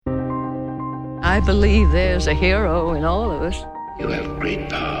I believe there's a hero in all of us. You have great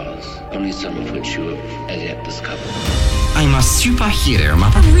powers, only some of which you have as yet discovered. I'm a superhero,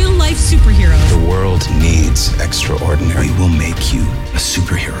 a real-life superhero. The world needs extraordinary. We will make you a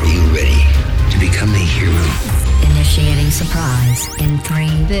superhero. Are you ready to become a hero? Initiating surprise in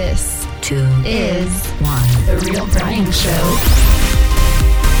 3. This 2 is 1. The Real Brian Show.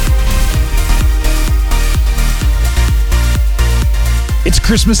 It's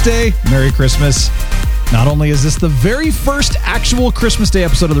Christmas Day. Merry Christmas. Not only is this the very first actual Christmas Day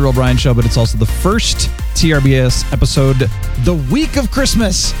episode of The Real Brian Show, but it's also the first TRBS episode the week of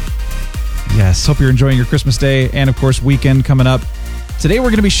Christmas. Yes, hope you're enjoying your Christmas Day and, of course, weekend coming up. Today, we're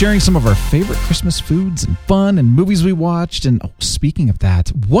going to be sharing some of our favorite Christmas foods and fun and movies we watched. And speaking of that,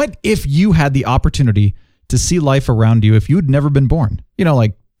 what if you had the opportunity to see life around you if you'd never been born? You know,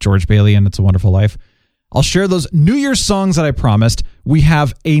 like George Bailey and It's a Wonderful Life. I'll share those New Year's songs that I promised. We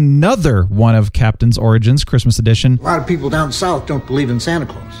have another one of Captain's Origins, Christmas edition. A lot of people down south don't believe in Santa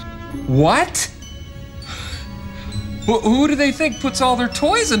Claus. What? Who do they think puts all their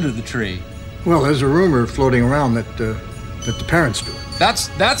toys under the tree? Well, there's a rumor floating around that the parents do.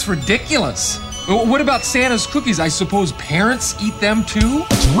 That's ridiculous. What about Santa's cookies? I suppose parents eat them too?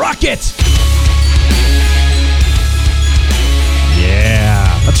 Let's rock it!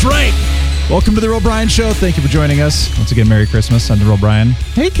 Yeah, that's right. Welcome to The Real Brian Show. Thank you for joining us. Once again, Merry Christmas. I'm The Real Brian.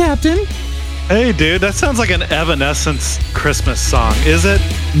 Hey, Captain. Hey, dude. That sounds like an Evanescence Christmas song. Is it?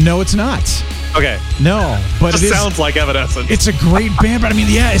 No, it's not. Okay. No, but it sounds like Evanescence. It's a great band, but I mean,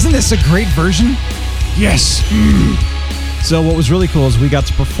 yeah, isn't this a great version? Yes. So what was really cool is we got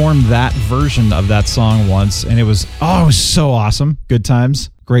to perform that version of that song once, and it was so awesome. Good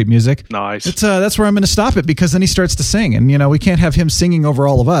times. Great music. Nice. That's where I'm going to stop it, because then he starts to sing, and we can't have him singing over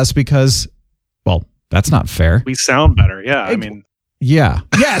all of us because, well, that's not fair. We sound better. Yeah. I mean, yeah.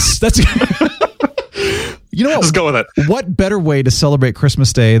 Yes. That's, let's go with it. What better way to celebrate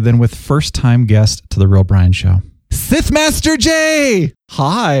Christmas Day than with first time guest to the Real Brian Show, SithMasterJay.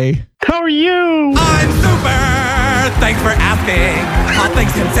 Hi. How are you? I'm super. Thanks for asking. All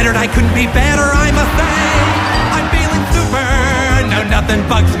things considered, I couldn't be better, I must say. I'm feeling super. No, nothing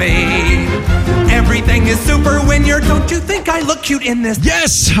bugs me. Everything is super when you're. Don't you think I look cute in this?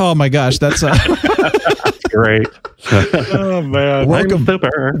 Yes. Oh my gosh, that's great. Oh man, welcome to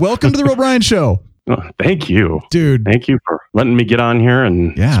the Real Brian Show. Oh, thank you, dude. Thank you for letting me get on here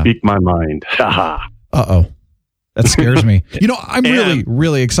and speak my mind. Uh-oh. That scares me. I'm really,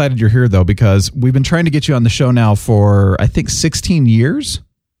 really excited you're here, though, because we've been trying to get you on the show now for, I think, 16 years.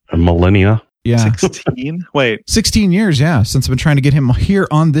 A millennia. Yeah. 16? Wait. 16 years, yeah, since I've been trying to get him here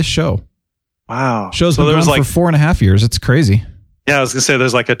on this show. Wow. Show's been going for 4.5 years. It's crazy. Yeah, I was going to say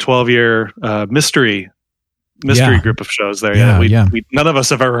there's like a 12-year mystery group of shows there. We none of us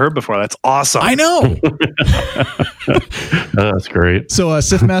have ever heard before. That's awesome. I know. That's great. So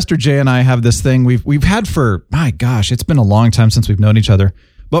SithMasterJay and I have this thing we've had for, my gosh, it's been a long time since we've known each other.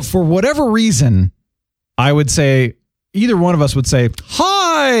 But for whatever reason, I would say either one of us would say,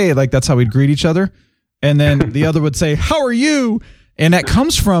 hi, like that's how we'd greet each other. And then the other would say, how are you? And that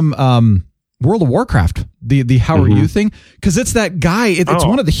comes from World of Warcraft, the how are you thing, because it's that guy. It's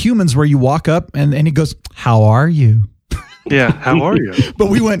one of the humans where you walk up and he goes, how are you? Yeah, how are you? But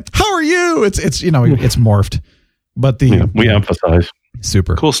we went, how are you? It's it's morphed. But we emphasize.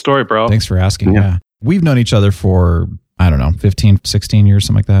 Super cool story, bro. Thanks for asking. Yeah, we've known each other for 15, 16 years,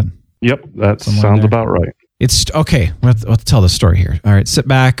 something like that. Yep, that sounds about right. It's okay. We'll have to tell the story here. All right, sit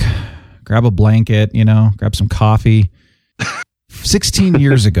back, grab a blanket, grab some coffee. 16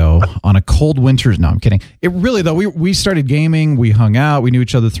 years ago on a cold winter's. No, I'm kidding. It really, though, we started gaming. We hung out. We knew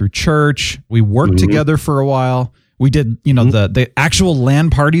each other through church. We worked together for a while. We did, the actual LAN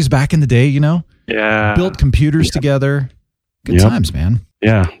parties back in the day, Yeah. Built computers together. Good times, man.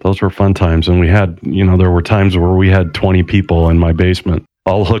 Yeah, those were fun times. And we had, there were times where we had 20 people in my basement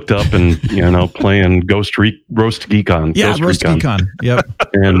all hooked up and, playing Roast Geekon. Yeah, Roast Geekon. Yep.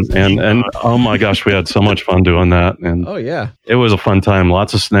 And oh my gosh, we had so much fun doing that. And it was a fun time.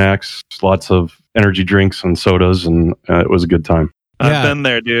 Lots of snacks, lots of energy drinks and sodas, and it was a good time. I've been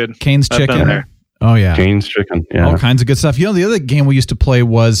there, dude. Cane's I've Chicken. Been there. Oh, yeah. Cane's Chicken. Yeah. All kinds of good stuff. The other game we used to play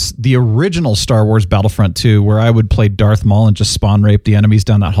was the original Star Wars Battlefront 2, where I would play Darth Maul and just spawn rape the enemies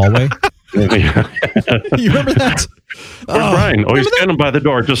down that hallway. You remember that? Where's Brian? He's standing by the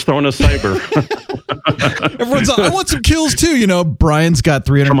door, just throwing a cyber. Everyone's like, I want some kills too. Brian's got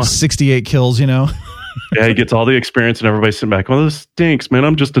 368 kills, Yeah, he gets all the experience and everybody's sitting back. Well, this stinks, man.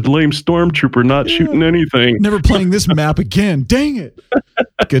 I'm just a lame stormtrooper not shooting anything. Never playing this map again. Dang it.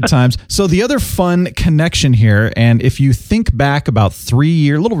 Good times. So the other fun connection here, and if you think back about a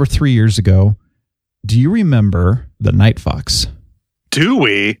little over 3 years ago, Do you remember the Night Fox? Do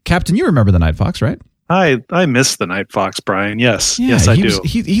we? Captain, you remember the Night Fox, right? I miss the Night Fox, Brian. Yes. Yeah, yes, I do.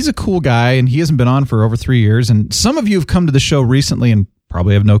 He's a cool guy, and he hasn't been on for over 3 years. And some of you have come to the show recently and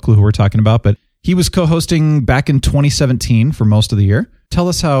probably have no clue who we're talking about, but he was co-hosting back in 2017 for most of the year. Tell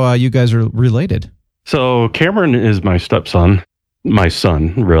us how you guys are related. So Cameron is my stepson, my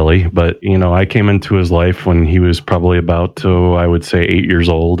son, really. But, I came into his life when he was probably about, I would say, 8 years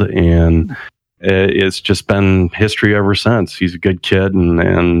old. And it's just been history ever since. He's a good kid,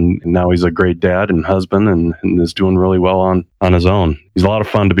 and now he's a great dad and husband, and is doing really well on his own. He's a lot of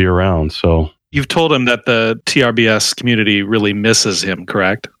fun to be around. So you've told him that the TRBS community really misses him,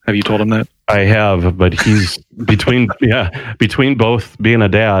 correct? Have you told him that? I have, but he's between both being a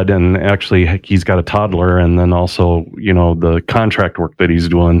dad and actually he's got a toddler, and then also, the contract work that he's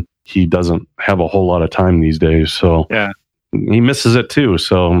doing, he doesn't have a whole lot of time these days. So yeah. He misses it too,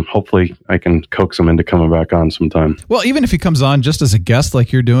 so hopefully I can coax him into coming back on sometime. Well, even if he comes on just as a guest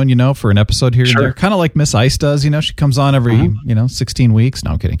like you're doing, for an episode here and there, kind of like Miss Ice does, she comes on every, 16 weeks.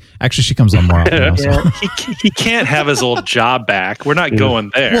 No, I'm kidding. Actually, she comes on more often now. So. He can't have his old job back. We're not going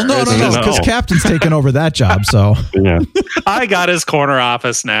there. Well, no, because Captain's taken over that job, so. Yeah. I got his corner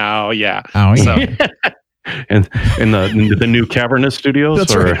office now, yeah. Oh, yeah. So. And in the new cavernous studios?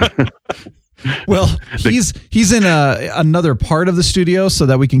 That's right. Well, he's in another part of the studio so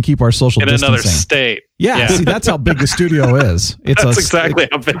that we can keep our social distancing. In another state. Yeah, see, that's how big the studio is. It's that's exactly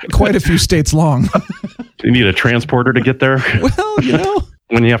how big. Quite a few states long. You need a transporter to get there? Well,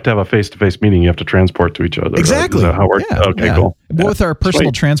 When you have to have a face-to-face meeting, you have to transport to each other. Exactly. Right? Is that how it works? Yeah, okay, cool. Well, with our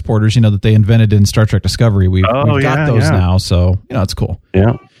personal transporters, that they invented in Star Trek Discovery, we've got those now, so, it's cool.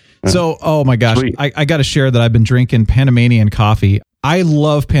 Yeah. So, oh my gosh, I got to share that I've been drinking Panamanian coffee. I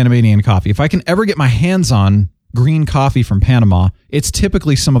love Panamanian coffee. If I can ever get my hands on green coffee from Panama, it's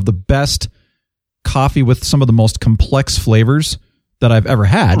typically some of the best coffee with some of the most complex flavors that I've ever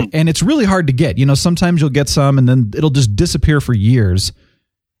had. And it's really hard to get. Sometimes you'll get some and then it'll just disappear for years.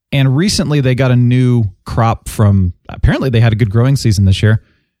 And recently they got a new crop from, apparently they had a good growing season this year.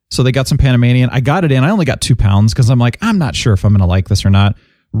 So they got some Panamanian. I got it in. I only got 2 pounds because I'm like, I'm not sure if I'm going to like this or not.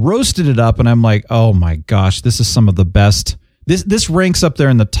 Roasted it up and I'm like, oh my gosh, this is some of the best. This ranks up there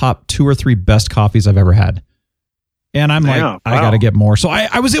in the top 2 or 3 best coffees I've ever had. And I'm like, I got to get more. So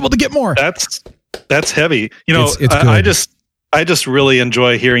I was able to get more. That's heavy. It's good. I just really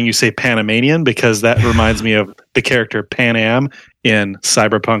enjoy hearing you say Panamanian because that reminds me of the character Pan Am in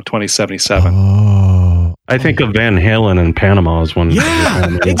Cyberpunk 2077. Oh. I think of Van Halen and Panama as one.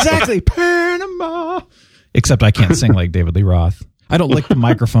 Yeah, exactly. Panama. Except I can't sing like David Lee Roth. I don't lick the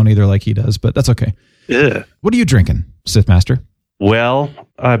microphone either like he does, but that's okay. Yeah. What are you drinking, SithMaster? Well,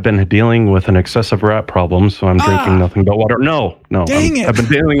 I've been dealing with an excessive rat problem, so I'm drinking nothing but water. No. Dang it. I've been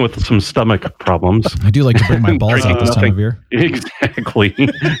dealing with some stomach problems. I do like to bring my balls out this time of year. Exactly.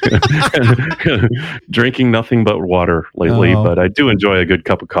 Drinking nothing but water lately, but I do enjoy a good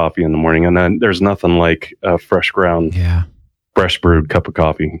cup of coffee in the morning, and then there's nothing like a fresh ground. Yeah. Fresh brewed cup of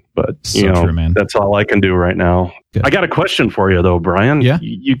coffee, but true, man. That's all I can do right now. Good. I got a question for you though, Brian. Yeah.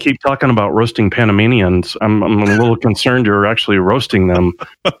 You keep talking about roasting Panamanians. I'm a little concerned you're actually roasting them.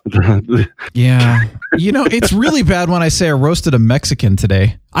 Yeah. It's really bad when I say I roasted a Mexican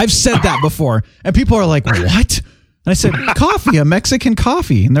today. I've said that before and people are like, what? And I said, coffee, a Mexican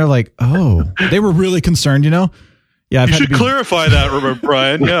coffee. And they're like, oh, they were really concerned, Yeah, you should clarify that,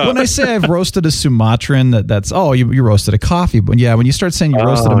 Brian. Yeah. When I say I've roasted a Sumatran, that's you roasted a coffee. But yeah, when you start saying you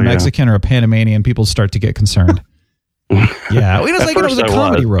roasted a Mexican or a Panamanian, people start to get concerned. Yeah, it was a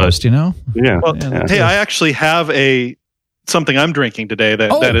comedy roast, Yeah. Well, hey, I actually have something I'm drinking today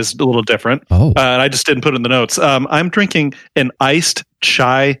that is a little different. Oh, and I just didn't put it in the notes. I'm drinking an iced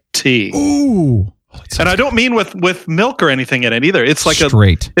chai tea. Ooh. And I don't mean with milk or anything in it either. It's like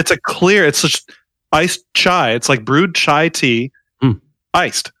straight. It's a clear. It's just iced chai. It's like brewed chai tea,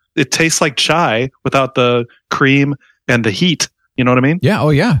 iced. It tastes like chai without the cream and the heat. You know what I mean? Yeah. Oh,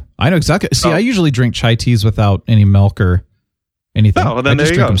 yeah. I know exactly. See, I usually drink chai teas without any milk or anything. Oh, well, then there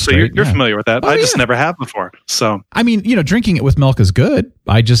you go. So you're familiar with that. I just never have before. So I mean, drinking it with milk is good.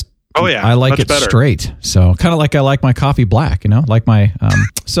 I just I like it better. Straight. So kind of like I like my coffee black. Like my.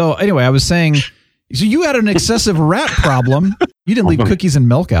 So anyway, I was saying. So you had an excessive rat problem. You didn't leave cookies and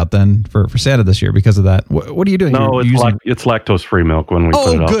milk out then for Santa this year because of that. What are you doing? No, it's lactose-free milk when we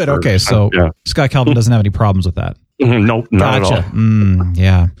put it out. Oh, good. Okay, so Scott Calvin doesn't have any problems with that. Nope, not at all.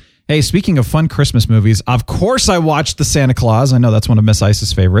 Yeah. Hey, speaking of fun Christmas movies, of course I watched The Santa Claus. I know that's one of Miss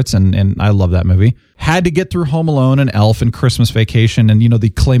Ice's favorites, and I love that movie. Had to get through Home Alone and Elf and Christmas Vacation and, the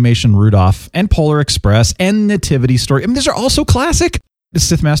claymation Rudolph and Polar Express and Nativity Story. I mean, these are all so classic.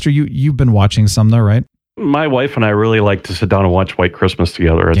 SithMaster, you've been watching some though, right? My wife and I really like to sit down and watch White Christmas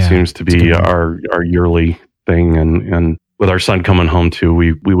together. It seems to be our yearly thing, and with our son coming home too,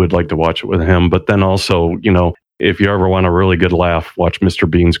 we would like to watch it with him. But then also, if you ever want a really good laugh, watch Mr.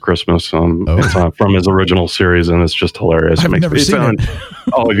 Bean's Christmas. It's from his original series, and it's just hilarious. I've never seen it.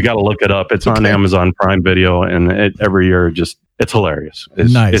 Oh, you got to look it up. It's on Amazon Prime Video, and every year it's hilarious.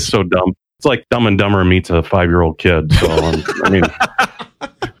 It's nice. It's so dumb. It's like Dumb and Dumber meets a 5-year-old kid. So I mean,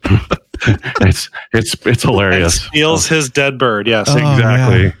 it's hilarious. And steals his dead bird. Yes,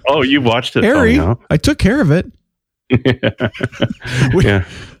 exactly. Yeah. Oh, you watched it, Harry? Huh? I took care of it. Yeah.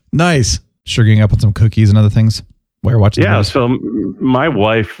 Nice. Sugaring up on some cookies and other things while you're watching. Yeah, so my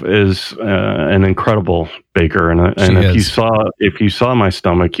wife is an incredible baker, and if you saw my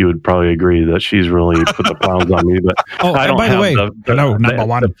stomach, you would probably agree that she's really put the pounds on me. But I don't have number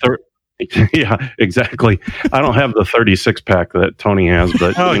one. Yeah, exactly. I don't have the 36-pack that Tony has,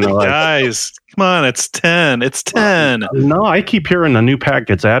 but guys, come on, it's 10. It's 10. No, I keep hearing a new pack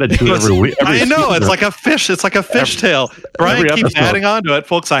gets added to every week. I know, it's like a fish. It's like a fishtail. Brian keeps adding on to it,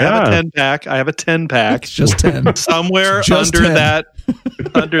 folks. I have a 10-pack. I have a 10-pack. It's just 10. Somewhere under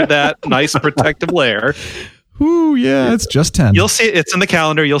that nice protective layer. Ooh, yeah, it's just 10. You'll see it. It's in the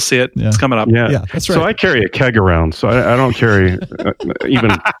calendar. You'll see it. Yeah. It's coming up. Yeah, that's right. So I carry a keg around, so I don't carry even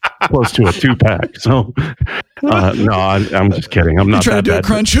close to a 2-pack. So no, I'm just kidding. I'm not trying to do a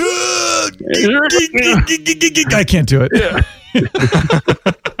crunch. I can't do it. Yeah.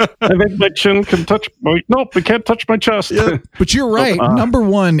 I think my chin can touch. Nope, we can't touch my chest. Yeah. But you're right. Number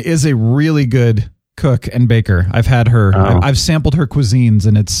one is a really good cook and baker. I've had her. I've sampled her cuisines,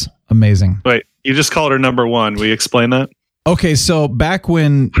 and it's amazing. Wait. You just called her number one. Will you explain that? Okay, so back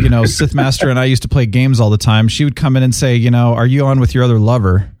when, SithMaster and I used to play games all the time, she would come in and say, are you on with your other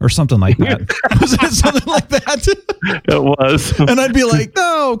lover? Or something like that. Was it something like that? It was. And I'd be like,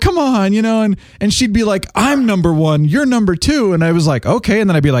 no, come on, and she'd be like, I'm number one, you're number two. And I was like, okay. And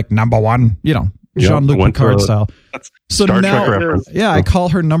then I'd be like, number one, Jean-Luc Picard style. So Star now, Trek reference. Yeah, I call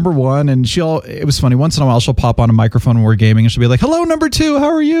her number one, and it was funny. Once in a while, she'll pop on a microphone when we're gaming, and she'll be like, hello, number two, how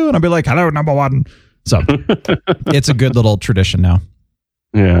are you? And I'll be like, hello, number one. So it's a good little tradition now.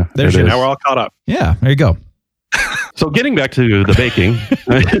 Yeah. Now we're all caught up. Yeah, there you go. So getting back to the baking,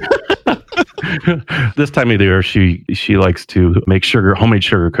 this time of the year, she likes to make homemade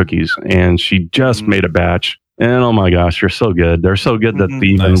sugar cookies, and she just made a batch. And oh my gosh, they're so good. They're so good that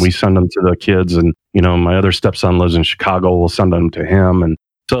we send them to the kids. And, my other stepson lives in Chicago. We'll send them to him. And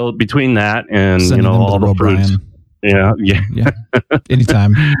so between that and, all the fruits. Yeah.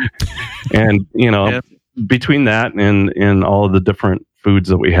 Anytime. And, between that and all of the different foods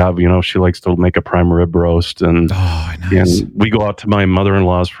that we have, she likes to make a prime rib roast. And, nice. And we go out to my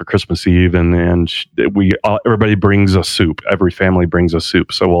mother-in-law's for Christmas Eve, and everybody brings a soup. Every family brings a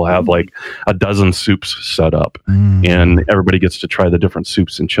soup. So we'll have like a dozen soups set up, and everybody gets to try the different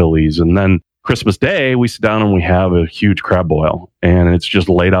soups and chilies. And then Christmas Day, we sit down and we have a huge crab boil, and it's just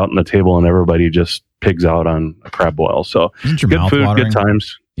laid out on the table, and everybody just pigs out on a crab boil. So good food, good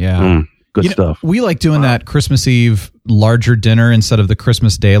times. Yeah. Good stuff. We like doing that Christmas Eve larger dinner instead of the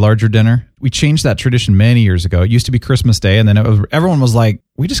Christmas Day larger dinner. We changed that tradition many years ago. It used to be Christmas Day, and then everyone was like,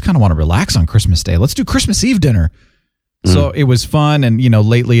 we just kind of want to relax on Christmas Day. Let's do Christmas Eve dinner. So it was fun, and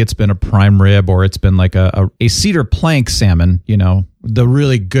lately it's been a prime rib, or it's been like a cedar plank salmon, the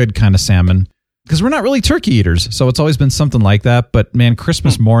really good kind of salmon, because we're not really turkey eaters. So it's always been something like that. But man,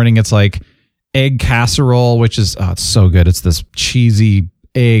 Christmas morning, it's like egg casserole, which is it's so good. It's this cheesy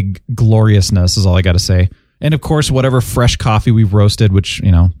egg gloriousness is all I got to say. And of course, whatever fresh coffee we've roasted, which,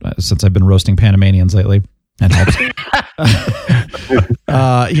 since I've been roasting Panamanians lately, that helps.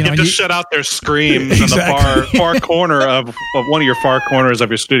 You just shut out their screams in the far corner of one of your far corners of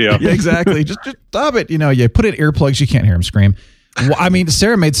your studio. Yeah, exactly. Just stop it. You put in earplugs, you can't hear them scream. Well, I mean,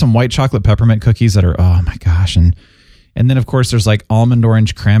 Sarah made some white chocolate peppermint cookies that are, oh my gosh. And then of course there's like almond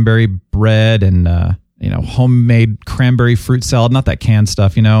orange cranberry bread and, homemade cranberry fruit salad, not that canned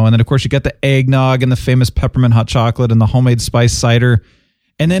stuff, and then of course you get the eggnog and the famous peppermint hot chocolate and the homemade spice cider.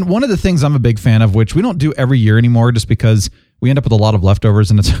 And then one of the things I'm a big fan of, which we don't do every year anymore just because we end up with a lot of leftovers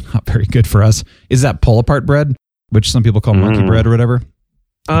and it's not very good for us, is that pull apart bread, which some people call monkey bread or whatever.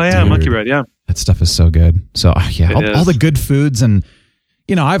 Oh yeah, monkey bread, yeah. That stuff is so good. So yeah, all the good foods. And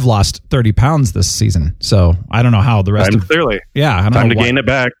I've lost 30 pounds this season, so I don't know how the rest clearly. Yeah, I don't time know to gain it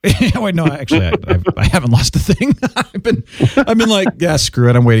back. Wait, no, actually, I haven't lost a thing. I've been like, yeah, screw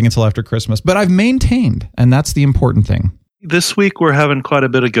it. I'm waiting until after Christmas, but I've maintained, and that's the important thing. This week we're having quite a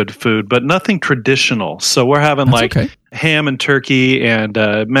bit of good food, but nothing traditional. So we're having ham and turkey and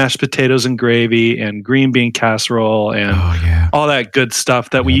mashed potatoes and gravy and green bean casserole and all that good stuff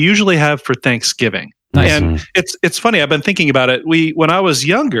that we usually have for Thanksgiving. Nice. And it's funny. I've been thinking about it. When I was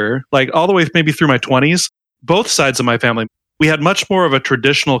younger, like all the way maybe through my 20s, both sides of my family, we had much more of a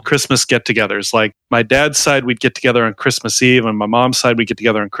traditional Christmas get-togethers. Like my dad's side, we'd get together on Christmas Eve, and my mom's side, we'd get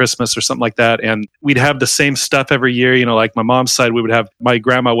together on Christmas or something like that. And we'd have the same stuff every year. You know, like my mom's side, my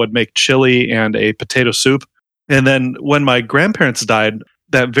grandma would make chili and a potato soup. And then when my grandparents died,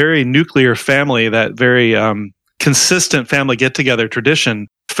 that very nuclear family, that very consistent family get-together tradition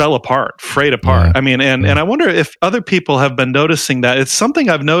frayed apart. Yeah. I mean, and I wonder if other people have been noticing that. It's something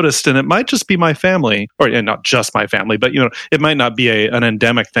I've noticed, and it might just be my family, and not just my family, but it might not be an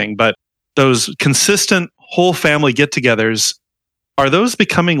endemic thing. But those consistent whole family get-togethers, are those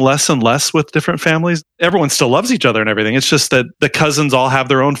becoming less and less with different families? Everyone still loves each other and everything. It's just that the cousins all have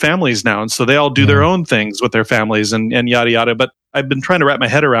their own families now, and so they all do their own things with their families and yada yada. But I've been trying to wrap my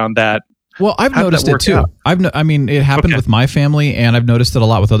head around that. Well, I've noticed it too. It happened with my family, and I've noticed it a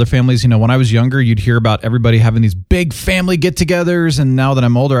lot with other families. You know, when I was younger, you'd hear about everybody having these big family get-togethers, and now that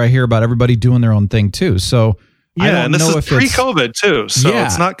I'm older, I hear about everybody doing their own thing too. So I don't and this know is pre-COVID too, so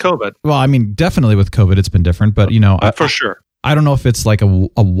it's not COVID. Well, I mean, definitely with COVID, it's been different, but for sure. I don't know if it's like a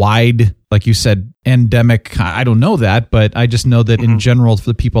wide, like you said, endemic. I don't know that, but I just know that in general, for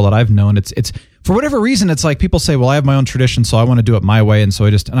the people that I've known, it's for whatever reason, it's like people say, well, I have my own tradition, so I want to do it my way. And so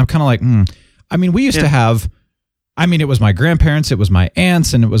and I'm kind of like, I mean, we used to have, it was my grandparents, it was my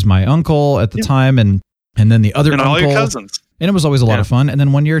aunts, and it was my uncle at the time, and then the other and uncle. All your cousins. And it was always a lot of fun. And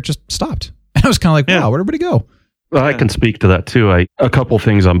then one year it just stopped. And I was kind of like, wow, where'd everybody go? Well, I can speak to that too. A couple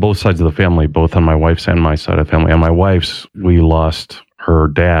things on both sides of the family, both on my wife's and my side of the family. On my wife's, we lost her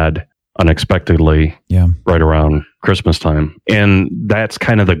dad unexpectedly right around Christmas time. And that's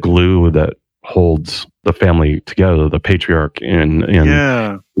kind of the glue that holds the family together, the patriarch. And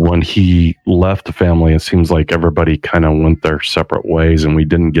when he left the family, it seems like everybody kind of went their separate ways, and we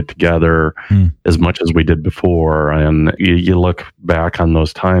didn't get together as much as we did before. And you look back on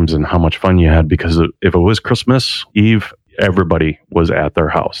those times and how much fun you had, because if it was Christmas Eve, everybody was at their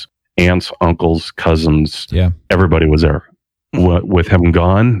house. Aunts, uncles, cousins, everybody was there. With him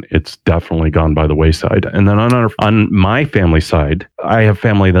gone, it's definitely gone by the wayside. And then on my family side, I have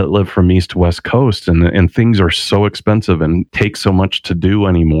family that live from east to west coast, and things are so expensive and take so much to do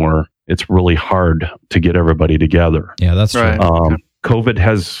anymore. It's really hard to get everybody together. Yeah, that's right. COVID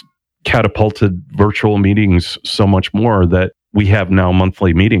has catapulted virtual meetings so much more that we have now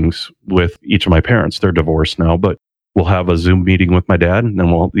monthly meetings with each of my parents. They're divorced now, but we'll have a Zoom meeting with my dad, and then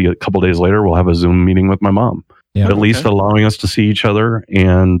a couple days later, we'll have a Zoom meeting with my mom. Yeah, at least allowing us to see each other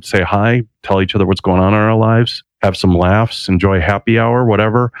and say hi, tell each other what's going on in our lives, have some laughs, enjoy happy hour,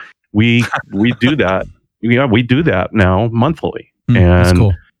 whatever. We do that. We do that now monthly. That's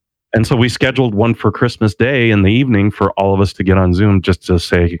cool. And so we scheduled one for Christmas Day in the evening for all of us to get on Zoom just to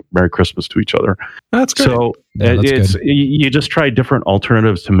say Merry Christmas to each other. That's good. So you just try different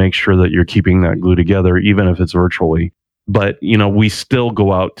alternatives to make sure that you're keeping that glue together, even if it's virtually. But, we still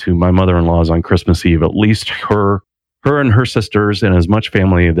go out to my mother-in-law's on Christmas Eve. At least her and her sisters and as much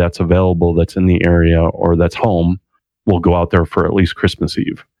family that's available that's in the area or that's home will go out there for at least Christmas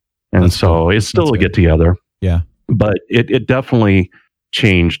Eve. And that's so cool. It's still a get-together. Yeah. But it definitely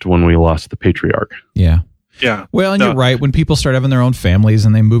changed when we lost the patriarch. Yeah. Yeah. Well, and you're right. When people start having their own families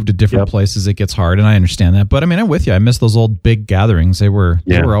and they move to different places, it gets hard. And I understand that. But I'm with you. I miss those old big gatherings. They were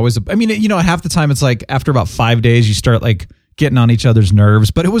always, half the time it's like after about 5 days, you start like getting on each other's nerves,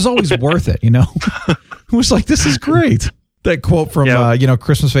 but it was always worth it. It was like, this is great. That quote from,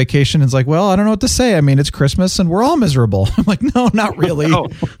 Christmas Vacation is like, well, I don't know what to say. I mean, it's Christmas and we're all miserable. I'm like, no, not really.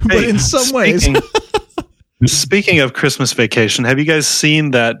 But in some ways. Speaking of Christmas Vacation, have you guys seen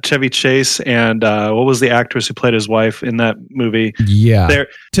that Chevy Chase and what was the actress who played his wife in that movie? Yeah, they're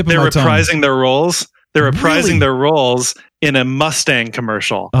reprising their roles. They're reprising their roles in a Mustang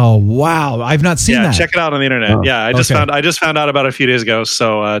commercial. Oh wow, I've not seen that. Check it out on the internet. Oh, I just found out about it a few days ago.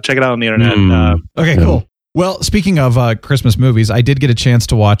 So check it out on the internet. Okay, cool. Well, speaking of Christmas movies, I did get a chance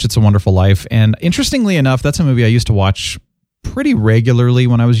to watch It's a Wonderful Life, and interestingly enough, that's a movie I used to watch pretty regularly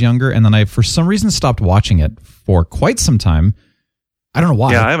when I was younger, and then I for some reason stopped watching it for quite some time. I don't know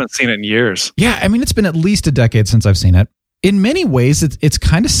why. Yeah, I haven't seen it in years. Yeah, it's been at least a decade since I've seen it. In many ways, it's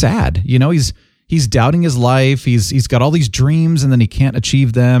kind of sad. He's doubting his life. He's got all these dreams, and then he can't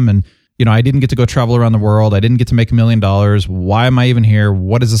achieve them. And I didn't get to go travel around the world. I didn't get to make $1 million. Why am I even here?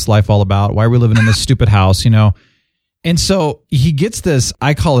 What is this life all about? Why are we living in this stupid house? And so he gets this.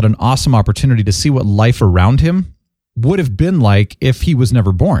 I call it an awesome opportunity to see what life around him would have been like if he was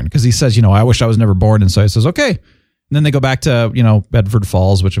never born. Because he says, I wish I was never born. And so he says, okay. And then they go back to, Bedford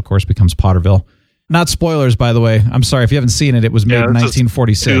Falls, which of course becomes Potterville. Not spoilers, by the way. I'm sorry if you haven't seen it. It was made in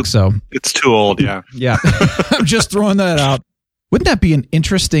 1946. So it's too old. Yeah. Yeah. I'm just throwing that out. Wouldn't that be an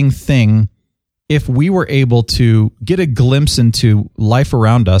interesting thing if we were able to get a glimpse into life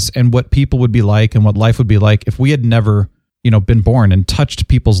around us and what people would be like and what life would be like if we had never, been born and touched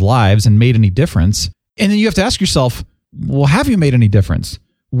people's lives and made any difference? And then you have to ask yourself, well, have you made any difference?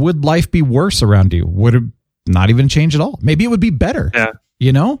 Would life be worse around you? Would it not even change at all? Maybe it would be better.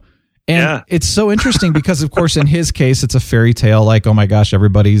 Yeah. And it's so interesting because, of course, in his case, it's a fairy tale. Like, oh my gosh,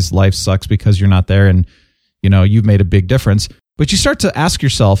 everybody's life sucks because you're not there, and you've made a big difference. But you start to ask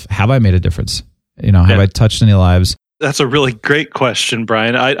yourself, have I made a difference? Have I touched any lives? That's a really great question,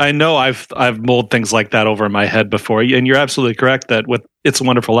 Brian. I know I've mulled things like that over in my head before, and you're absolutely correct that with It's a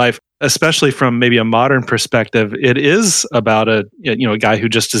Wonderful Life, especially from maybe a modern perspective, it is about a guy who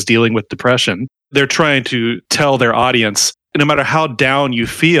just is dealing with depression. They're trying to tell their audience, no matter how down you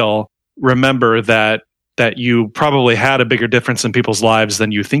feel, remember that you probably had a bigger difference in people's lives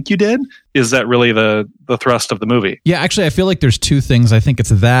than you think you did. Is that really the thrust of the movie? Yeah, actually, I feel like there's two things. I think it's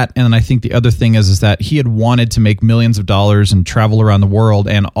that, and then I think the other thing is that he had wanted to make millions of dollars and travel around the world,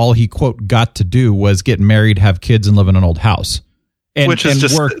 and all he, quote, got to do was get married, have kids, and live in an old house. Which is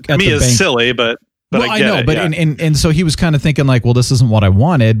just, work to me, is silly, but I get it. But and so he was kind of thinking like, well, this isn't what I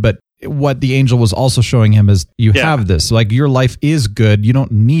wanted, but what the angel was also showing him is you have this. Like, your life is good. You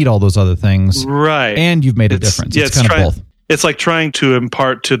don't need all those other things. Right. And you've made a difference. It's kind of both. It's like trying to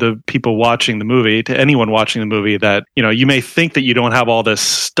impart to the people watching the movie, to anyone watching the movie, that, you may think that you don't have all this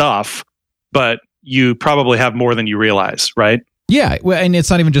stuff, but you probably have more than you realize, right? Yeah. Well, and it's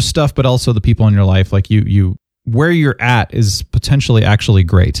not even just stuff, but also the people in your life. Like you where you're at is potentially actually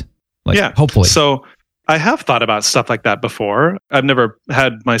great. Like, hopefully. So I have thought about stuff like that before. I've never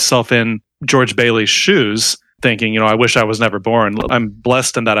had myself in George Bailey's shoes thinking, I wish I was never born. I'm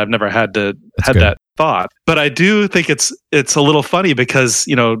blessed in that I've never had that thought. But I do think it's a little funny because,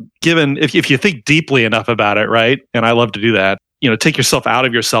 given if you think deeply enough about it, right? And I love to do that, take yourself out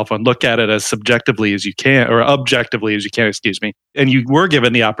of yourself and look at it as subjectively as you can, or objectively as you can, excuse me. And you were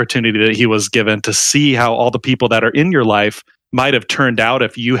given the opportunity that he was given to see how all the people that are in your life might have turned out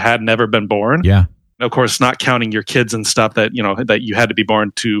if you had never been born. Yeah. Of course, not counting your kids and stuff that you had to be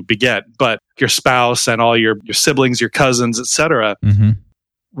born to beget, but your spouse and all your siblings, your cousins, etc. Mm-hmm.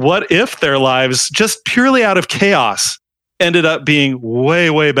 What if their lives, just purely out of chaos, ended up being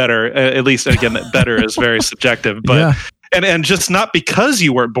way, way better? At least, again, better is very subjective, but and just not because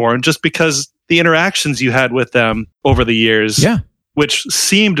you weren't born, just because the interactions you had with them over the years, which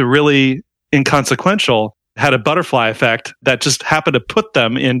seemed really inconsequential, had a butterfly effect that just happened to put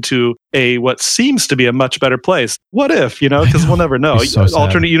them into what seems to be a much better place. What if, because we'll never know. So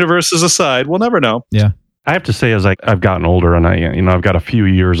alternate universes aside, we'll never know. Yeah. I have to say, as I've gotten older and I've got a few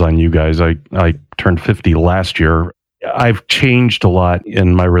years on you guys, I turned 50 last year. I've changed a lot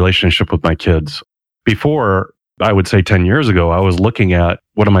in my relationship with my kids. Before, I would say 10 years ago, I was looking at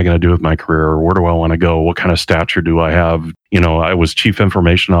what am I going to do with my career? Where do I want to go? What kind of stature do I have? I was chief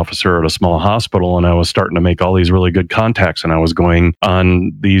information officer at a small hospital, and I was starting to make all these really good contacts, and I was going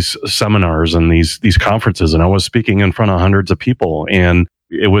on these seminars and these conferences, and I was speaking in front of hundreds of people, and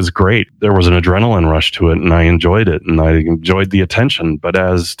it was great. There was an adrenaline rush to it, and I enjoyed it, and I enjoyed the attention. But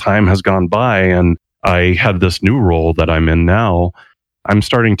as time has gone by and I had this new role that I'm in now, I'm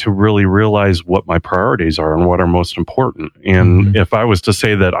starting to really realize what my priorities are and what are most important. And if I was to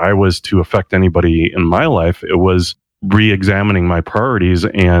say that I was to affect anybody in my life, it was re-examining my priorities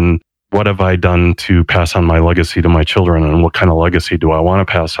and what have I done to pass on my legacy to my children, and what kind of legacy do I want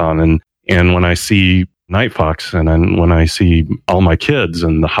to pass on? And when I see Night Fox, and then when I see all my kids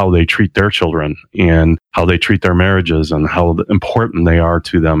and how they treat their children and how they treat their marriages and how important they are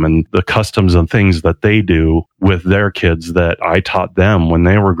to them, and the customs and things that they do with their kids that I taught them when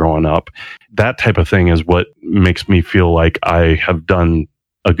they were growing up, that type of thing is what makes me feel like I have done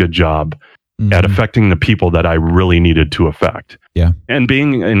a good job at affecting the people that I really needed to affect. Yeah. And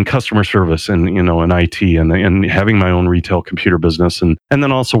being in customer service and, in IT and having my own retail computer business and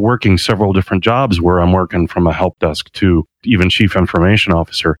then also working several different jobs where I'm working from a help desk to even chief information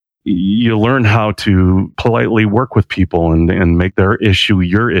officer. You learn how to politely work with people and make their issue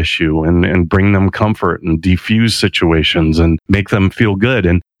your issue and bring them comfort and defuse situations and make them feel good.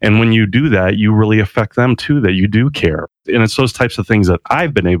 And when you do that, you really affect them too, that you do care. And it's those types of things that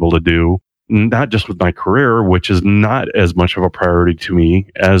I've been able to do, not just with my career, which is not as much of a priority to me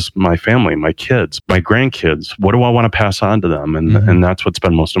as my family, my kids, my grandkids. What do I want to pass on to them? And that's what's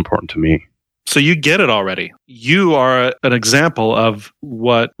been most important to me. So you get it already. You are an example of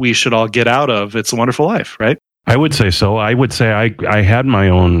what we should all get out of It's a Wonderful Life, right? I would say so. I would say I had my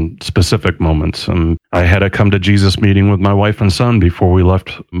own specific moments. I had a come to Jesus meeting with my wife and son before we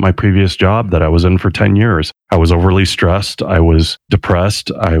left my previous job that I was in for 10 years. I was overly stressed. I was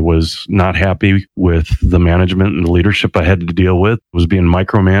depressed. I was not happy with the management and the leadership I had to deal with. I was being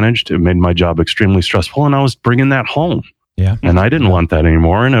micromanaged. It made my job extremely stressful, and I was bringing that home. Yeah. And I didn't want that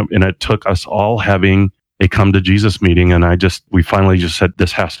anymore. And it took us all having a come to Jesus meeting. And we finally just said,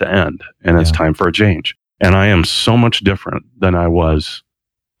 this has to end, and it's time for a change. And I am so much different than I was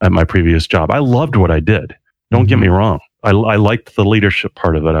at my previous job. I loved what I did. Don't get me wrong. I liked the leadership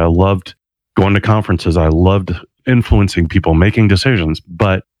part of it. I loved going to conferences. I loved influencing people, making decisions.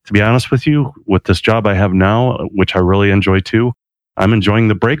 But to be honest with you, with this job I have now, which I really enjoy too, I'm enjoying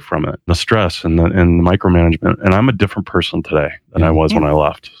the break from it, the stress and the micromanagement. And I'm a different person today than I was when I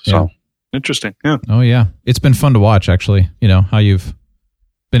left. So interesting. Yeah. Oh, yeah. It's been fun to watch, actually, how you've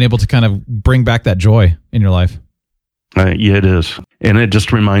been able to kind of bring back that joy in your life. Yeah, it is. And it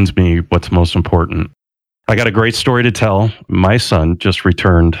just reminds me what's most important. I got a great story to tell. My son just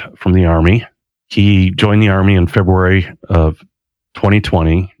returned from the Army. He joined the Army in February of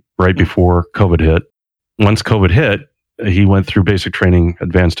 2020, right before COVID hit. Once COVID hit, he went through basic training,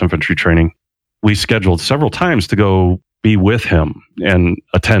 advanced infantry training. We scheduled several times to go be with him and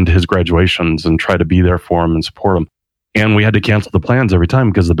attend his graduations and try to be there for him and support him. And we had to cancel the plans every time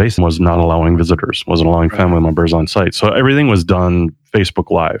because the base was not allowing visitors, wasn't allowing family members on site. So everything was done Facebook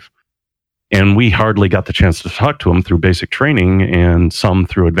Live. And we hardly got the chance to talk to him through basic training and some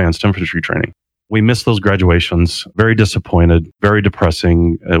through advanced infantry training. We missed those graduations, very disappointed, very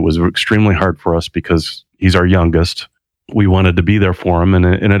depressing. It was extremely hard for us because he's our youngest. We wanted to be there for him, and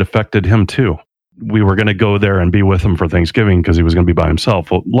it affected him too. We were going to go there and be with him for Thanksgiving because he was going to be by himself.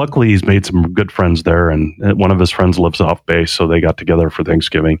 Well, luckily, he's made some good friends there, and one of his friends lives off base, so they got together for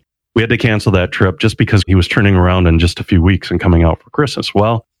Thanksgiving. We had to cancel that trip just because he was turning around in just a few weeks and coming out for Christmas.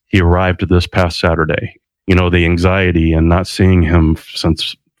 Well, he arrived this past Saturday. The anxiety and not seeing him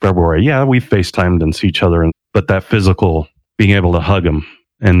since February. Yeah, we FaceTimed and see each other, but that physical, being able to hug him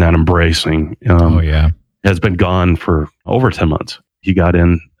and that embracing has been gone for over 10 months. He got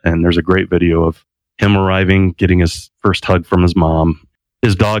in, and there's a great video of him arriving, getting his first hug from his mom,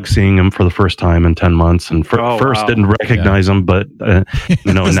 his dog seeing him for the first time in 10 months, and first didn't recognize him, but now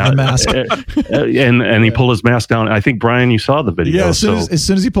the mask. and he pulled his mask down. I think, Brian, you saw the video. Yeah, as soon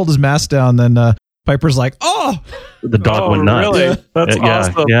as he pulled his mask down, then Piper's like, "Oh!" The dog went nuts. Really? That's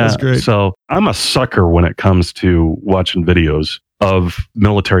awesome. Yeah, that's great. So I'm a sucker when it comes to watching videos of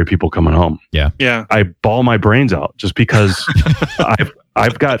military people coming home. Yeah. I bawl my brains out just because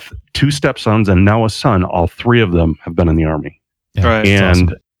I've got 2 stepsons and now a son. All 3 of them have been in the Army. Yeah, right. And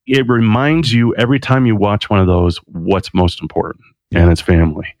awesome. It reminds you every time you watch one of those what's most important, and it's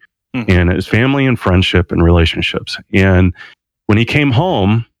family. And it's family and friendship and relationships. And when he came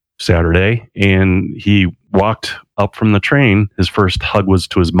home Saturday and he walked up from the train, his first hug was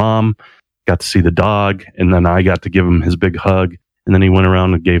to his mom, got to see the dog, and then I got to give him his big hug. And then he went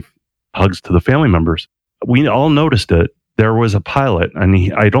around and gave hugs to the family members. We all noticed it. There was a pilot, and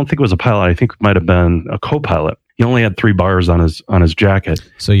I don't think it was a pilot. I think it might have been a co-pilot. He only had 3 bars on his jacket.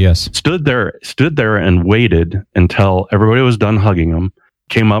 So yes, stood there and waited until everybody was done hugging him.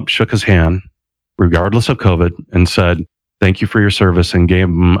 Came up, shook his hand, regardless of COVID, and said, "Thank you for your service," and gave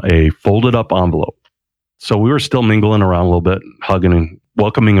him a folded up envelope. So we were still mingling around a little bit, hugging and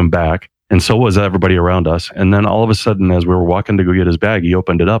welcoming him back. And so was everybody around us. And then all of a sudden, as we were walking to go get his bag, he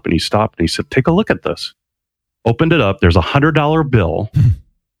opened it up and he stopped and he said, "Take a look at this." Opened it up. There's a $100 bill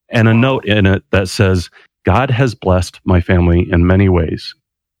and a note in it that says, "God has blessed my family in many ways.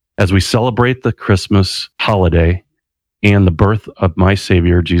 As we celebrate the Christmas holiday and the birth of my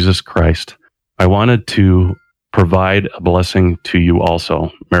Savior, Jesus Christ, I wanted to provide a blessing to you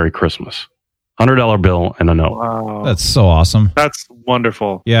also. Merry Christmas." $100 bill and a note. Wow. That's so awesome. That's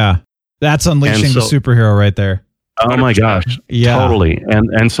wonderful. Yeah. That's unleashing the superhero right there. Oh my gosh. Yeah. Totally.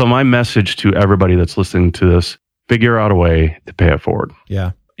 And so my message to everybody that's listening to this, figure out a way to pay it forward.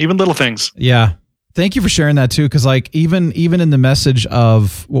 Yeah. Even little things. Yeah. Thank you for sharing that too. Cause like even in the message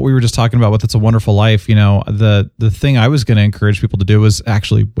of what we were just talking about with It's a Wonderful Life, the thing I was going to encourage people to do was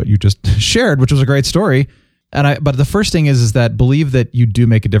actually what you just shared, which was a great story. But the first thing is that believe that you do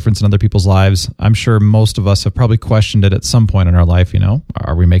make a difference in other people's lives. I'm sure most of us have probably questioned it at some point in our life.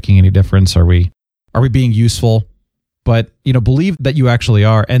 Are we making any difference? Are we being useful? But, believe that you actually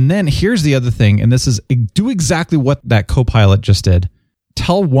are. And then here's the other thing. And this is do exactly what that co-pilot just did.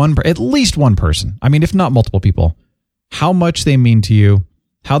 Tell at least one person. I mean, if not multiple people, how much they mean to you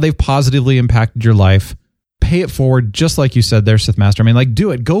how they've positively impacted your life. Pay it forward, just like you said there, SithMaster. I mean, like,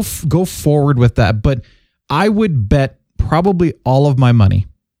 do it. Go forward with that. But I would bet probably all of my money,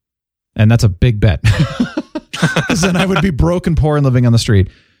 and that's a big bet, because then I would be broke and poor and living on the street.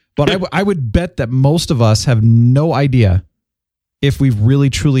 But I would bet that most of us have no idea if we've really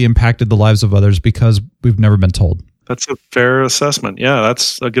truly impacted the lives of others because we've never been told. That's a fair assessment. Yeah,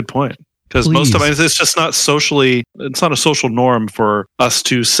 that's a good point. Because most of it, it's just not it's not a social norm for us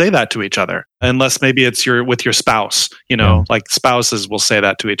to say that to each other, unless maybe it's with your spouse, like spouses will say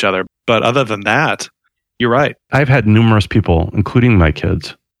that to each other. But other than that, you're right. I've had numerous people, including my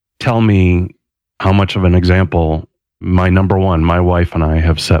kids, tell me how much of an example my number one, my wife and I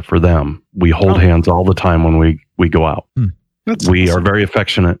have set for them. We hold hands all the time when we go out. We are very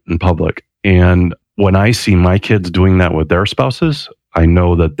affectionate in public. And when I see my kids doing that with their spouses, I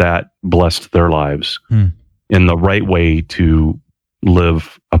know that blessed their lives in the right way to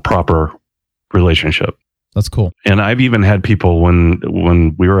live a proper relationship. That's cool. And I've even had people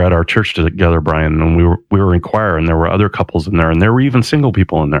when we were at our church together, Brian, and we were in choir, and there were other couples in there, and there were even single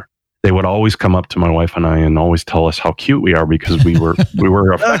people in there. They would always come up to my wife and I and always tell us how cute we are because we were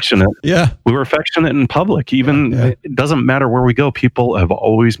affectionate. Yeah, we were affectionate in public. Even it doesn't matter where we go. People have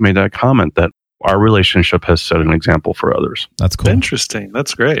always made that comment that our relationship has set an example for others. That's cool. Interesting.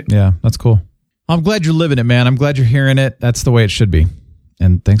 That's great. Yeah, that's cool. I'm glad you're living it, man. I'm glad you're hearing it. That's the way it should be.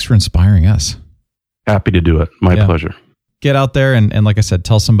 And thanks for inspiring us. Happy to do it. My pleasure. Get out there and like I said,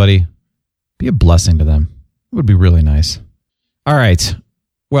 tell somebody, be a blessing to them. It would be really nice. All right.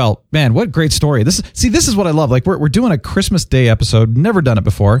 Well, man, what a great story. This is what I love. Like we're doing a Christmas Day episode. Never done it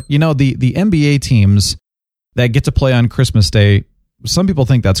before. The NBA teams that get to play on Christmas Day, some people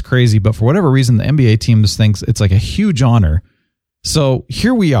think that's crazy, but for whatever reason, the NBA teams thinks it's like a huge honor. So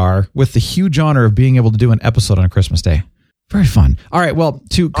here we are with the huge honor of being able to do an episode on Christmas Day. Very fun. All right. Well,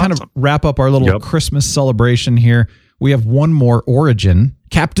 to kind of wrap up our little Christmas celebration here, we have one more origin,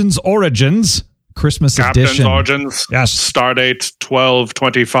 Captain's Origins Christmas edition. Captain's Origins. Yes. Stardate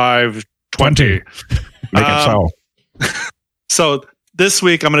 12/25/20. Make it so. So this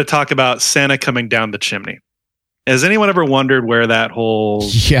week I'm going to talk about Santa coming down the chimney. Has anyone ever wondered where that whole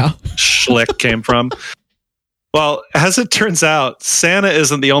schlick came from? Well, as it turns out, Santa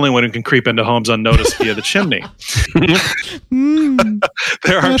isn't the only one who can creep into homes unnoticed via the chimney.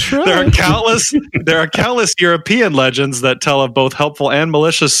 There are countless European legends that tell of both helpful and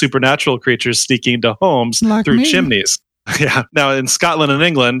malicious supernatural creatures sneaking into homes through chimneys. Yeah. Now, in Scotland and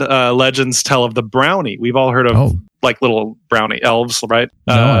England, legends tell of the brownie. We've all heard of like little brownie elves, right?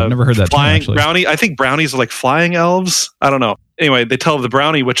 No, I've never heard that. Flying brownie. I think brownies are like flying elves. I don't know. Anyway, they tell of the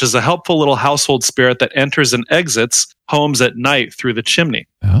brownie, which is a helpful little household spirit that enters and exits homes at night through the chimney.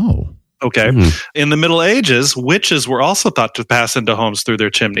 Oh. Okay. In the Middle Ages, witches were also thought to pass into homes through their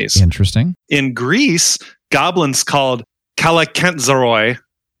chimneys. Interesting. In Greece, goblins called kalakentseroi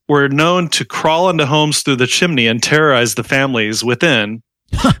were known to crawl into homes through the chimney and terrorize the families within.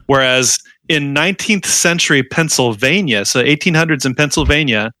 Whereas in 19th century Pennsylvania, so 1800s in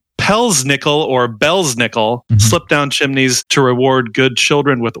Pennsylvania, Pelsnickel or Belsnickel slipped down chimneys to reward good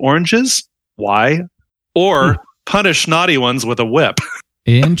children with oranges. Why? Or punish naughty ones with a whip.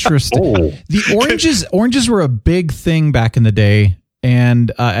 Interesting. The oranges were a big thing back in the day.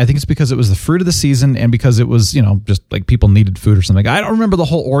 And I think it's because it was the fruit of the season and because it was, just like people needed food or something. I don't remember the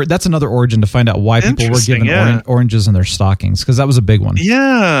whole that's another origin to find out why people were given oranges in their stockings, because that was a big one.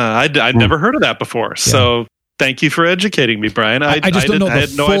 Yeah, I'd never heard of that before. So thank you for educating me, Brian. I just don't know the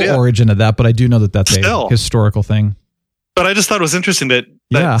full origin of that, but I do know that that's a historical thing. But I just thought it was interesting that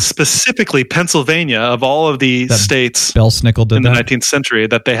specifically Pennsylvania, of all of the states Belsnickel did in the 19th century,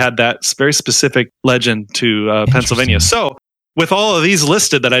 that they had that very specific legend to Pennsylvania. So with all of these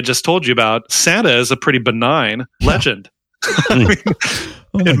listed that I just told you about, Santa is a pretty benign legend. Oh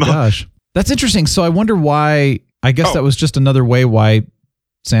my gosh. That's interesting. So I wonder why, I guess that was just another way why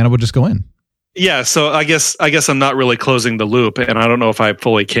Santa would just go in. Yeah, so I guess I'm not really closing the loop, and I don't know if I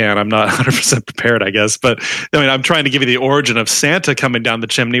fully can. I'm not 100% prepared, I guess. But I mean, I'm trying to give you the origin of Santa coming down the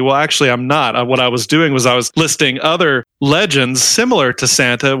chimney. Well, actually, I'm not. What I was doing was I was listing other legends similar to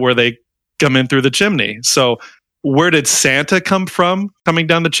Santa where they come in through the chimney. So where did Santa come from coming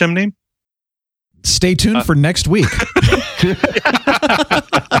down the chimney? Stay tuned for next week.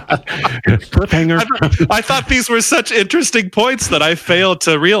 Cliffhanger. I thought these were such interesting points that I failed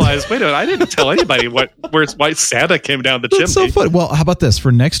to realize. Wait a minute, I didn't tell anybody why Santa came down the chimney. So fun. Well, how about this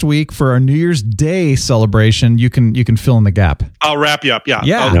for next week for our New Year's Day celebration? You can fill in the gap. I'll wrap you up.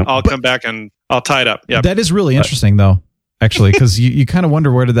 Yeah. I'll come back and I'll tie it up. Yeah. That is really interesting, though. actually, because you kind of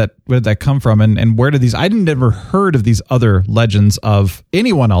wonder where did that come from, and where did these? I didn't ever heard of these other legends of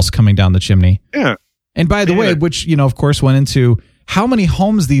anyone else coming down the chimney. Yeah. And by the way, which of course went into how many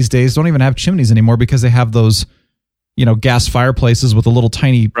homes these days don't even have chimneys anymore because they have those, gas fireplaces with a little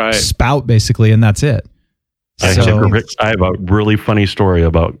tiny spout basically, and that's it. I have a really funny story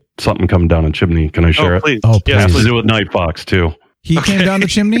about something coming down a chimney. Can I share it? Please. Oh, please. It has to do with Night Fox too. He came down the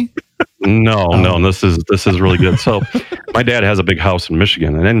chimney? No, this is really good. So my dad has a big house in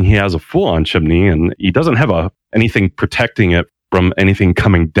Michigan, and then he has a full-on chimney, and he doesn't have anything protecting it from anything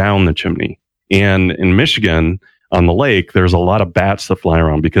coming down the chimney. And in Michigan, on the lake, there's a lot of bats that fly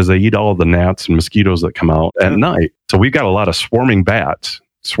around because they eat all of the gnats and mosquitoes that come out at night. So we've got a lot of swarming bats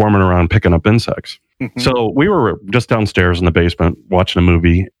swarming around picking up insects. Mm-hmm. So we were just downstairs in the basement watching a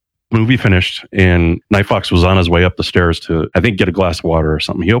movie. Movie finished, and Night Fox was on his way up the stairs to, I think, get a glass of water or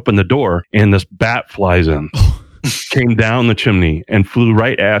something. He opened the door, and this bat flies in, came down the chimney, and flew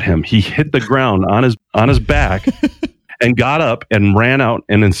right at him. He hit the ground on his back. And got up and ran out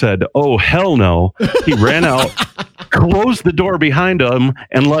and then said, "Oh, hell no." He ran out, closed the door behind him,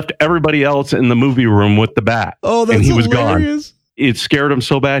 and left everybody else in the movie room with the bat. Oh, that's and he was hilarious. Gone. It scared him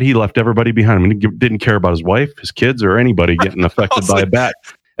so bad, he left everybody behind him. He didn't care about his wife, his kids, or anybody getting affected by a bat.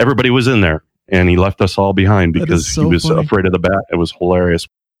 Everybody was in there, and he left us all behind because he was afraid of the bat. It was hilarious.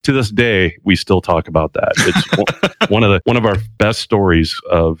 To this day, we still talk about that. It's one of our best stories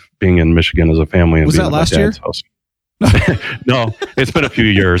of being in Michigan as a family. And was being that last year? House. No, it's been a few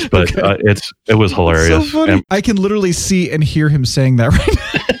years, but it was hilarious. So funny. I can literally see and hear him saying that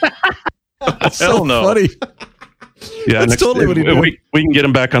right now. That's so funny. Yeah, that's totally what he did. We can get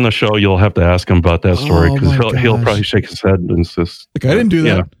him back on the show. You'll have to ask him about that story because he'll probably shake his head and just like, I didn't do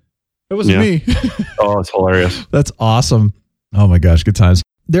that. It wasn't me. Oh, it's hilarious. That's awesome. Oh my gosh, good times.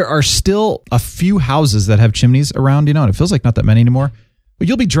 There are still a few houses that have chimneys around, and it feels like not that many anymore. But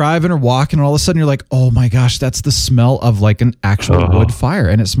you'll be driving or walking, and all of a sudden you're like, oh my gosh, that's the smell of like an actual wood fire.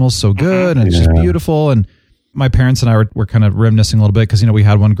 And it smells so good, and it's just beautiful. And my parents and I were kind of reminiscing a little bit because, we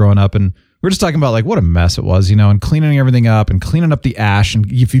had one growing up, and we're just talking about like what a mess it was, and cleaning everything up and cleaning up the ash. And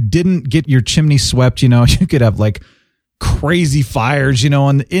if you didn't get your chimney swept, you could have like crazy fires, in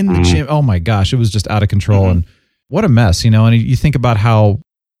the chimney. Oh my gosh, it was just out of control. And what a mess, and you think about how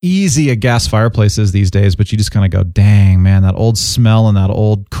easy a gas fireplace is these days, but you just kind of go, dang, man, that old smell and that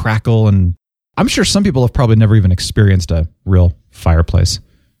old crackle. And I'm sure some people have probably never even experienced a real fireplace.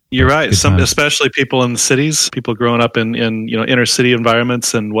 You're right. Especially people in the cities, people growing up in inner city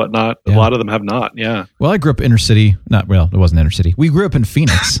environments and whatnot. Yeah. A lot of them have not. Yeah. Well, I grew up inner city. It wasn't inner city. We grew up in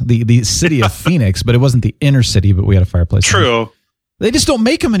Phoenix, the city of Phoenix, but it wasn't the inner city, but we had a fireplace. True. They just don't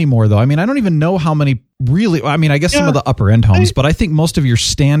make them anymore, though. I mean, I don't even know how many really. I mean, I guess some of the upper end homes, but I think most of your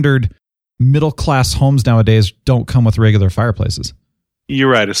standard middle class homes nowadays don't come with regular fireplaces. You're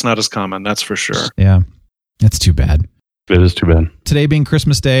right. It's not as common. That's for sure. Yeah. That's too bad. It is too bad. Today being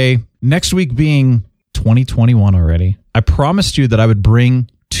Christmas Day, next week being 2021 already. I promised you that I would bring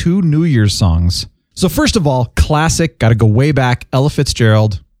 2 New Year's songs. So first of all, classic, got to go way back. Ella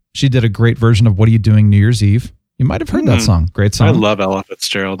Fitzgerald. She did a great version of What Are You Doing New Year's Eve? You might have heard that song. Great song. I love Ella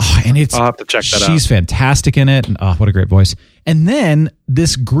Fitzgerald. Oh, and I'll have to check that out. She's fantastic in it. And, what a great voice. And then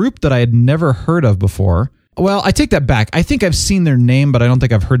this group that I had never heard of before. Well, I take that back. I think I've seen their name, but I don't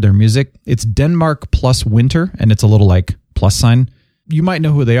think I've heard their music. It's Denmark plus Winter, and it's a little like plus sign. You might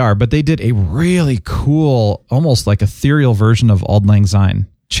know who they are, but they did a really cool, almost like ethereal version of Auld Lang Syne.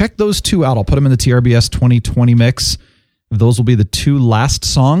 Check those 2 out. I'll put them in the TRBS 2020 mix. Those will be the 2 last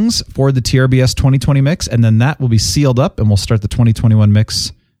songs for the TRBS 2020 mix, and then that will be sealed up, and we'll start the 2021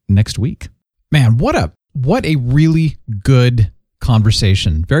 mix next week. Man, what a really good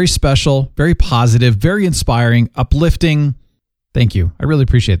conversation. Very special, very positive, very inspiring, uplifting. Thank you. I really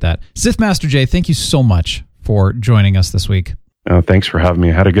appreciate that. SithMasterJay, thank you so much for joining us this week. Thanks for having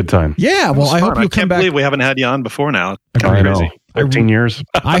me. I had a good time. Yeah, well, I hope you come back. I can't believe we haven't had you on before now. I know. 13 years.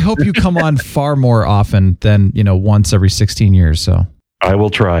 I hope you come on far more often than, once every 16 years. So I will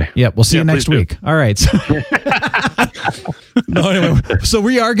try. Yeah, we'll see you next week. All right. No, anyway, so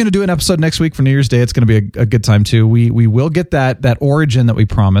we are going to do an episode next week for New Year's Day. It's going to be a good time too. We will get that origin that we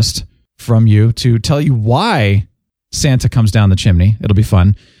promised from you to tell you why Santa comes down the chimney. It'll be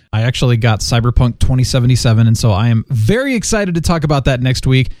fun. I actually got Cyberpunk 2077, and so I am very excited to talk about that next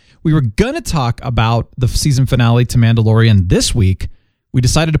week. We were going to talk about the season finale to Mandalorian this week. We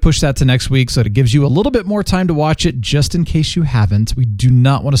decided to push that to next week so that it gives you a little bit more time to watch it, just in case you haven't. We do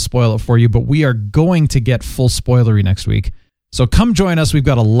not want to spoil it for you, but we are going to get full spoilery next week. So come join us. We've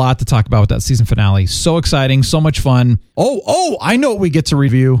got a lot to talk about with that season finale. So exciting, so much fun. Oh, I know what we get to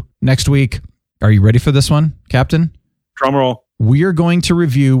review next week. Are you ready for this one, Captain? Drum roll. We are going to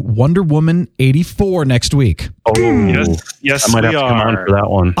review Wonder Woman 84 next week. Oh, yes, I might have to come on for that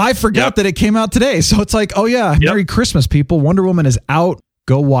one. I forgot that it came out today. So it's like, oh yeah, Merry Christmas, people. Wonder Woman is out.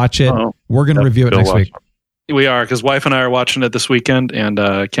 Go watch it. We're going to review it next week. We are, because wife and I are watching it this weekend, and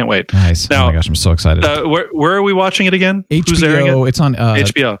can't wait. Nice. Now, oh my gosh, I'm so excited. Where are we watching it again? HBO. Who's airing it? It's on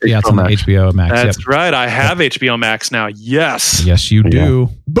HBO. Yeah, it's on HBO Max. That's right. I have HBO Max now. Yes. Yes, you do.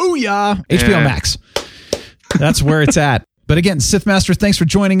 Booyah! HBO Max. That's where it's at. But again, SithMaster, thanks for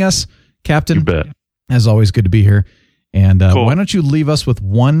joining us. Captain, you bet. As always, good to be here. And why don't you leave us with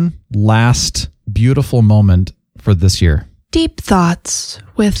one last beautiful moment for this year? Deep Thoughts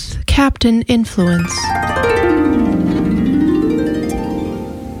with Captain Influence.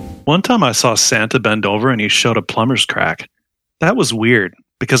 One time I saw Santa bend over and he showed a plumber's crack. That was weird,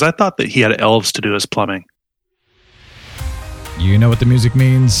 because I thought that he had elves to do his plumbing. You know what the music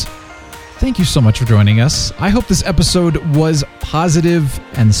means. Thank you so much for joining us. I hope this episode was positive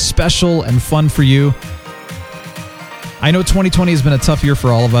and special and fun for you. I know 2020 has been a tough year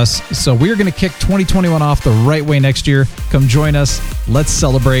for all of us, so we're going to kick 2021 off the right way next year. Come join us. Let's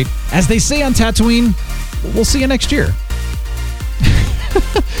celebrate. As they say on Tatooine, we'll see you next year.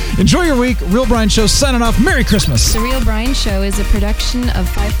 Enjoy your week. Real Brian Show signing off. Merry Christmas. The Real Brian Show is a production of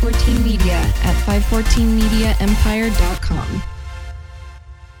 514 Media at 514mediaempire.com.